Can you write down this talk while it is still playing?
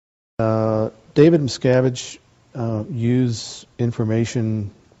David Miscavige use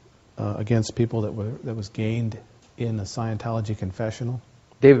information against people that was gained in a Scientology confessional?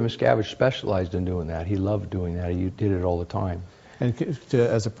 David Miscavige specialized in doing that. He loved doing that. He did it all the time. And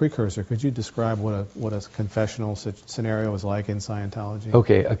as a precursor, could you describe what a confessional scenario was like in Scientology?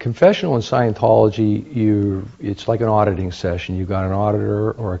 Okay, a confessional in Scientology, it's like an auditing session. You've got an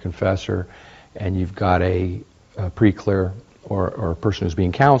auditor or a confessor, and you've got a pre-clear or a person who's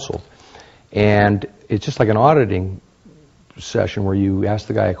being counseled. And it's just like an auditing session where you ask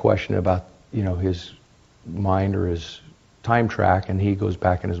the guy a question about, his mind or his time track, and he goes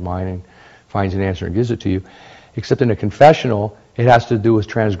back in his mind and finds an answer and gives it to you. Except in a confessional, it has to do with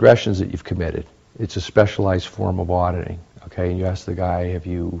transgressions that you've committed. It's a specialized form of auditing. Okay, and you ask the guy, have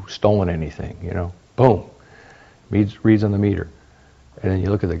you stolen anything? Boom, reads on the meter. And then you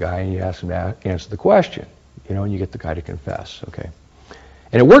look at the guy and you ask him to answer the question, and you get the guy to confess. Okay.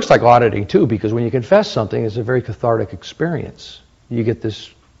 And it works like auditing too, because when you confess something, it's a very cathartic experience. You get this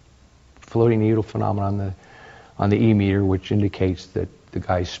floating needle phenomenon on the E-meter, which indicates that the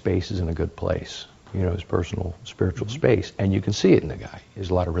guy's space is in a good place, his personal spiritual space. And you can see it in the guy.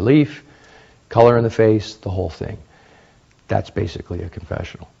 There's a lot of relief, color in the face, the whole thing. That's basically a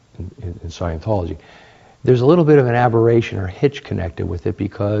confessional in Scientology. There's a little bit of an aberration or hitch connected with it,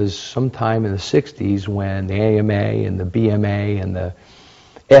 because sometime in the 60s, when the AMA and the BMA and the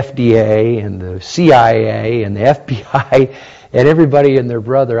FDA and the CIA and the FBI and everybody and their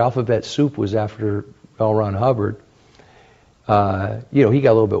brother alphabet soup was after L. Ron Hubbard, he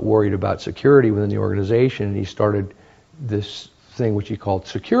got a little bit worried about security within the organization, and he started this thing which he called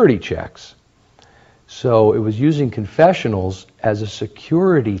security checks. So it was using confessionals as a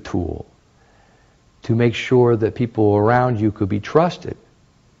security tool to make sure that people around you could be trusted,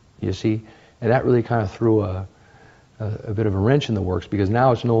 you see? And that really kind of threw a bit of a wrench in the works, because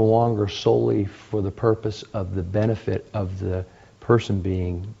now it's no longer solely for the purpose of the benefit of the person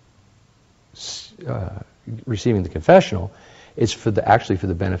being receiving the confessional. It's actually for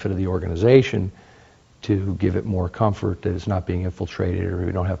the benefit of the organization, to give it more comfort that it's not being infiltrated, or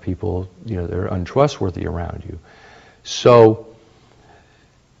we don't have people that are untrustworthy around you. So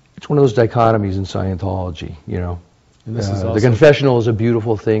it's one of those dichotomies in Scientology, And this is also the confessional is a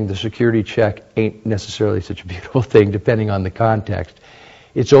beautiful thing. The security check ain't necessarily such a beautiful thing, depending on the context.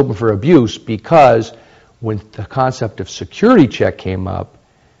 It's open for abuse, because when the concept of security check came up,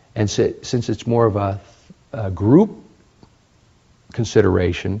 and since it's more of a group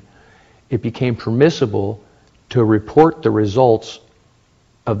consideration, it became permissible to report the results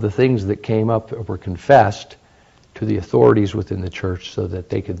of the things that came up or were confessed to the authorities within the church, so that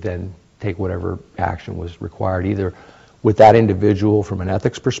they could then take whatever action was required, either with that individual from an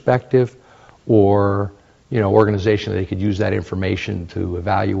ethics perspective, or organization that they could use that information to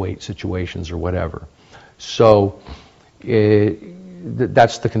evaluate situations or whatever. So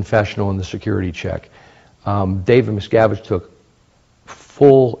that's the confessional and the security check. David Miscavige took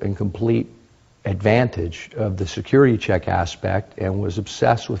full and complete advantage of the security check aspect, and was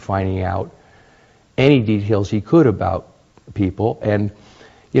obsessed with finding out any details he could about people. And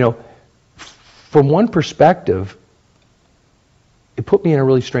from one perspective, it put me in a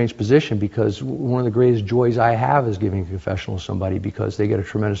really strange position, because one of the greatest joys I have is giving a confessional to somebody, because they get a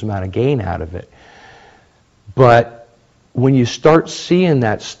tremendous amount of gain out of it. But when you start seeing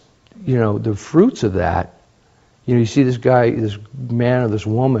that, the fruits of that, you see this guy, this man or this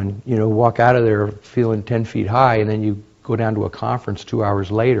woman, walk out of there feeling 10 feet high, and then you go down to a conference 2 hours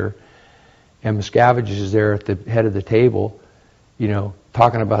later, and Miscavige is there at the head of the table,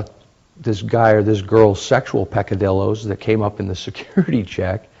 talking about this guy or this girl's sexual peccadillos that came up in the security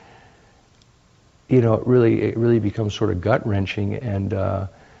check. It really becomes sort of gut-wrenching, and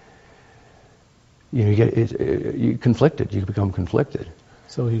you conflicted. You become conflicted.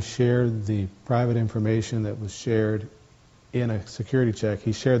 So he shared the private information that was shared in a security check.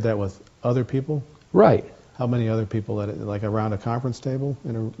 He shared that with other people? Right. How many other people, like around a conference table?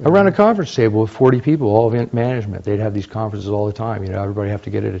 Around a conference table with 40 people, all of management. They'd have these conferences all the time. Everybody have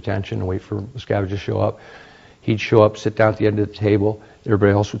to get at attention and wait for Miscavige to show up. He'd show up, sit down at the end of the table.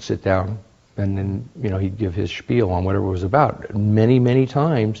 Everybody else would sit down, and then he'd give his spiel on whatever it was about. Many, many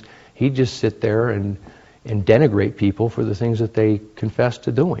times, he'd just sit there and denigrate people for the things that they confessed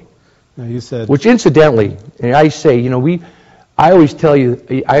to doing. Now you said, which incidentally, and I say, I always tell you,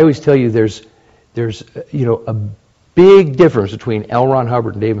 there's a big difference between L. Ron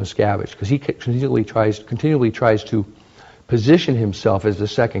Hubbard and David Miscavige, because he continually tries to position himself as the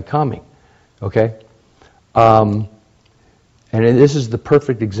second coming. Okay, and this is the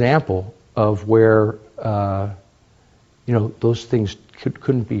perfect example of where those things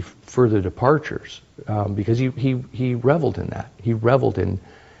couldn't be further departures, because he reveled in that. He reveled in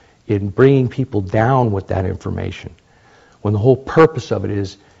bringing people down with that information, when the whole purpose of it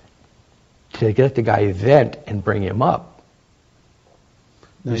is to get the guy vent and bring him up.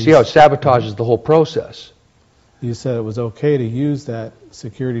 Now you see how it sabotages the whole process. You said it was okay to use that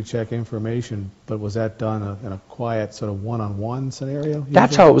security check information, but was that done in a quiet sort of one-on-one scenario?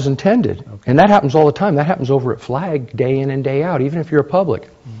 That's how it was intended. Okay. And that happens all the time. That happens over at Flag day in and day out, even if you're a public.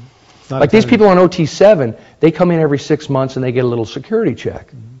 Mm-hmm. Like these people on OT7, they come in every 6 months and they get a little security check.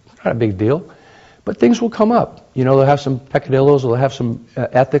 Mm-hmm. Not a big deal. But things will come up. You know, they'll have some peccadillos, they'll have some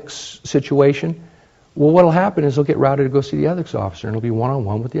ethics situation. Well, what'll happen is they'll get routed to go see the ethics officer, and it'll be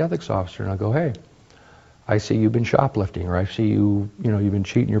one-on-one with the ethics officer, and I'll go, hey, I see you've been shoplifting, or I see you've been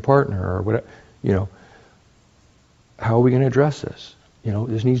cheating your partner, or whatever. How are we going to address this?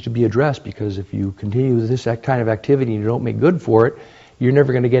 This needs to be addressed, because if you continue with this kind of activity and you don't make good for it, you're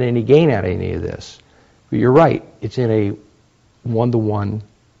never going to get any gain out of any of this. But you're right, it's in a one-to-one,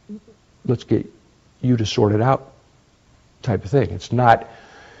 let's get you to sort it out type of thing. It's not,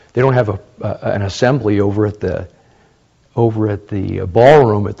 they don't have an assembly over at the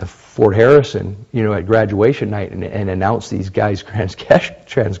ballroom at the Fort Harrison, at graduation night and announce these guys'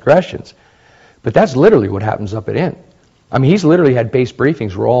 transgressions. But that's literally what happens up at Inn. I mean, he's literally had base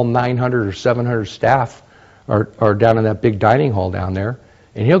briefings where all 900 or 700 staff are down in that big dining hall down there,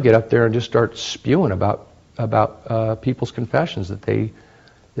 and he'll get up there and just start spewing about people's confessions that they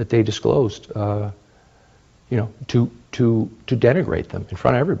disclosed, to denigrate them in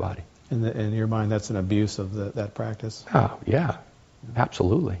front of everybody. In your mind, that's an abuse of that practice? Oh, yeah,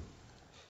 absolutely.